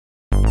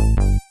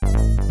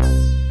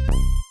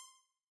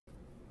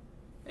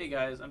Hey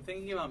guys, I'm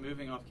thinking about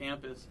moving off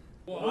campus.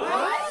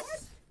 What?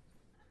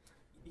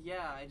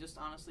 Yeah, I just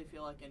honestly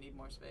feel like I need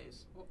more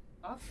space. Well,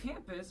 off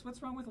campus? What's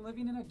wrong with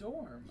living in a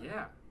dorm?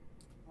 Yeah.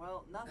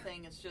 Well,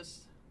 nothing. It's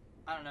just,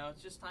 I don't know,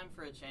 it's just time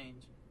for a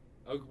change.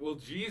 Oh, well,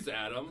 geez,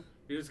 Adam.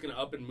 You're just gonna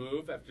up and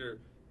move after,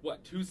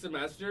 what, 2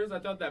 semesters? I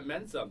thought that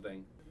meant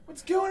something.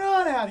 What's going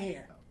on out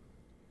here?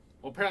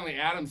 Well, apparently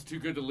Adam's too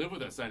good to live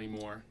with us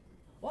anymore.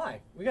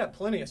 Why? We got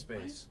plenty of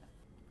space.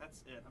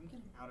 That's it. I'm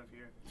getting out of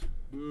here.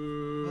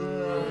 Boo.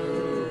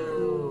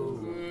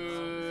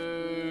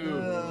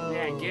 Boo.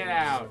 Yeah, get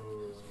out.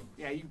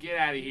 Yeah, you get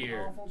out of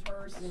here. Awful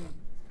person.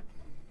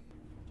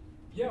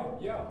 Yo,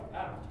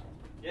 Adam.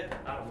 Yeah.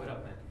 Adam, what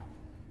up, man?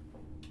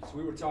 So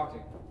we were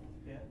talking.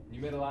 Yeah. You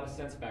made a lot of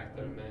sense back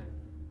there, man.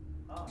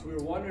 Oh. So we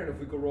were wondering if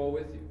we could roll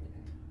with you.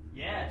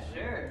 Yeah,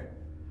 sure.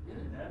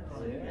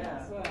 Definitely.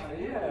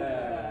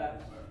 Yeah.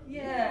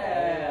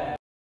 Yeah.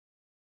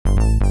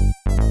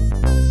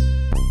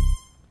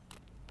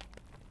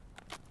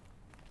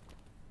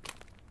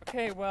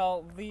 Okay,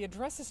 well, the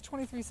address is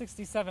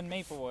 2367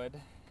 Maplewood,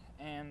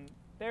 and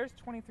there's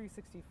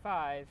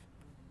 2365.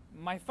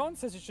 My phone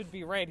says it should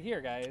be right here,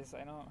 guys.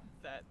 I don't.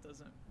 That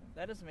doesn't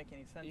make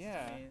any sense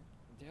Yeah. to me.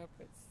 Yep.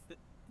 It's.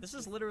 This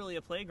is literally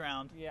a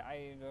playground. Yeah,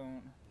 I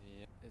don't.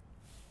 Yeah.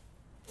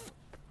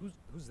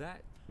 Who's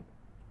that?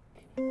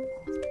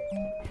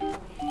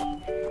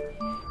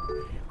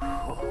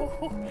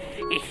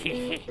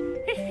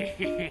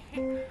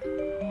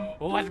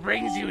 What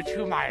brings you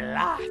to my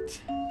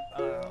lot?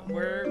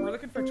 We're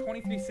looking for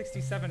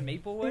 2367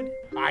 Maplewood.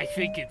 I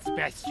think it's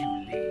best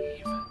you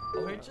leave.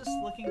 We're just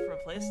looking for a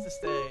place to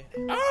stay.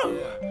 Oh!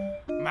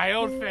 My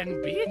old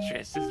friend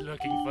Beatrice is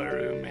looking for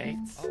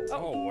roommates.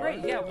 Oh,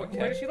 great. Yeah, where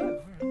does she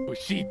live? Well,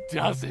 she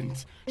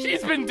doesn't.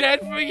 She's been dead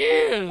for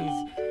years.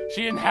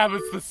 She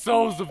inhabits the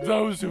souls of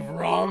those who've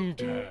wronged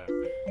her.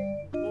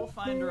 We'll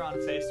find her on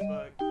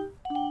Facebook.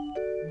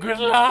 Good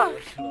luck.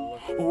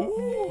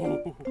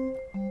 Ooh.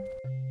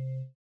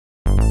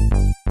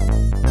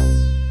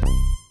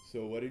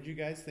 So what did you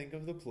guys think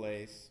of the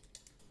place?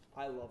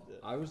 I loved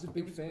it. I was a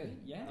big fan.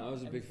 Yeah, I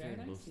was a it big was very fan,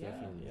 nice, most yeah.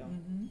 definitely. Yeah.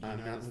 Mm-hmm.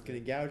 I'm not looking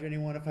to gouge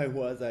anyone. If I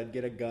was, I'd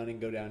get a gun and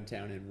go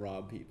downtown and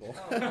rob people.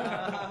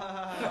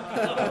 Yeah.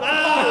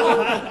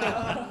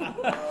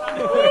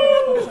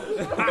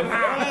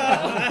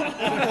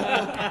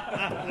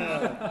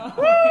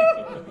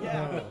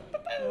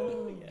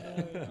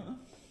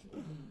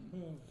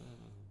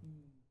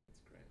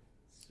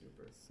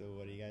 So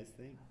what do you guys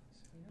think?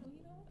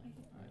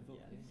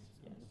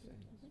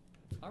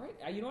 All right.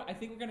 You know what? I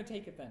think we're gonna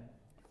take it then.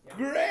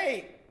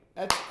 Great!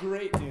 That's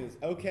great news.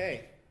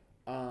 Okay.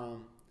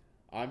 I'm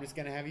just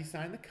gonna have you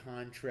sign the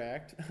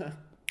contract.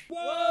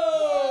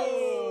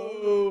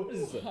 Whoa!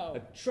 This is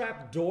a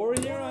trap door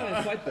here on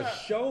it's like the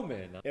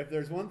Showman. If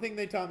there's one thing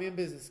they taught me in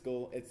business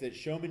school, it's that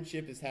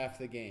showmanship is half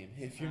the game.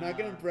 If you're not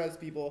gonna impress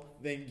people,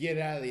 then get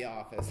out of the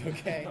office,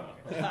 okay?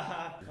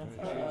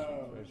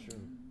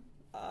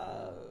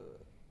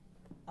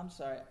 I'm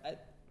sorry.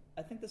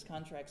 I think this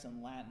contract's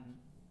in Latin.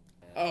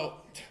 Oh,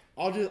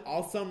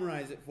 I'll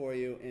summarize it for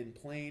you in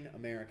plain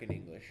American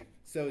English.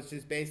 So it's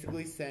just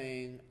basically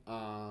saying,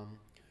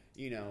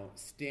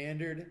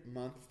 standard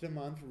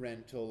month-to-month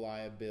rental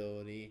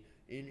liability,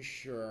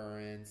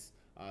 insurance,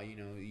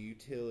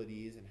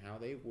 utilities and how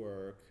they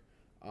work,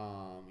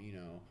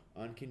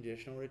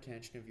 unconditional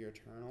retention of your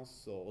eternal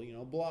soul,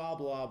 blah,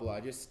 blah, blah.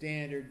 Just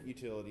standard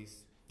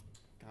utilities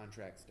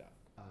contract stuff.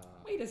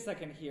 Wait a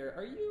second here.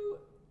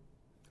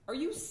 Are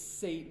you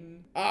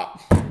Satan? Oh,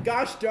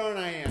 gosh darn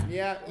I am.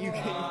 Yeah, you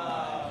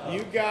got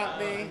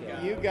me.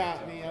 You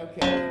got me.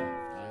 Okay.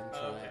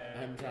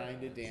 I'm trying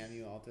to damn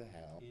you all to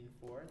hell. In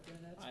fourth, and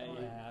that's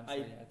fine.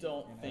 I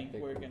don't think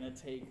we're gonna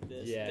take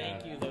this. Yeah.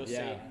 Thank you, though, Yeah.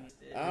 Satan.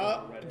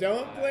 Oh,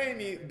 don't blame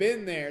me.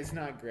 Been there. It's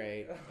not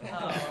great.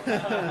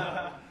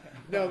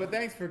 No, but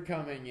thanks for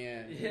coming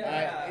in.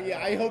 Yeah.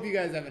 I hope you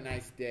guys have a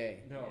nice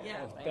day. No.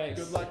 Yeah, Oh, thanks.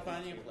 Good luck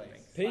finding a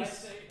place.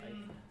 Peace.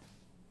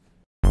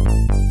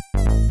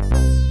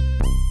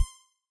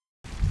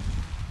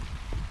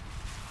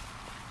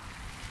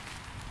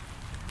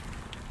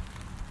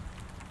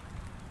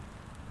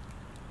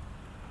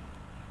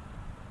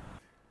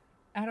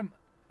 Adam,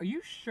 are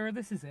you sure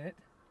this is it?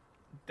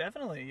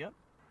 Definitely, yep.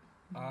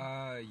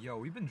 Yo,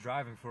 we've been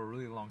driving for a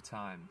really long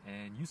time,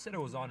 and you said it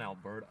was on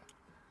Alberta.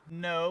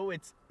 No,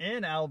 it's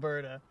in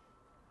Alberta.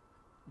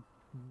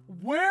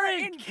 We're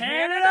in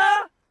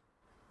Canada?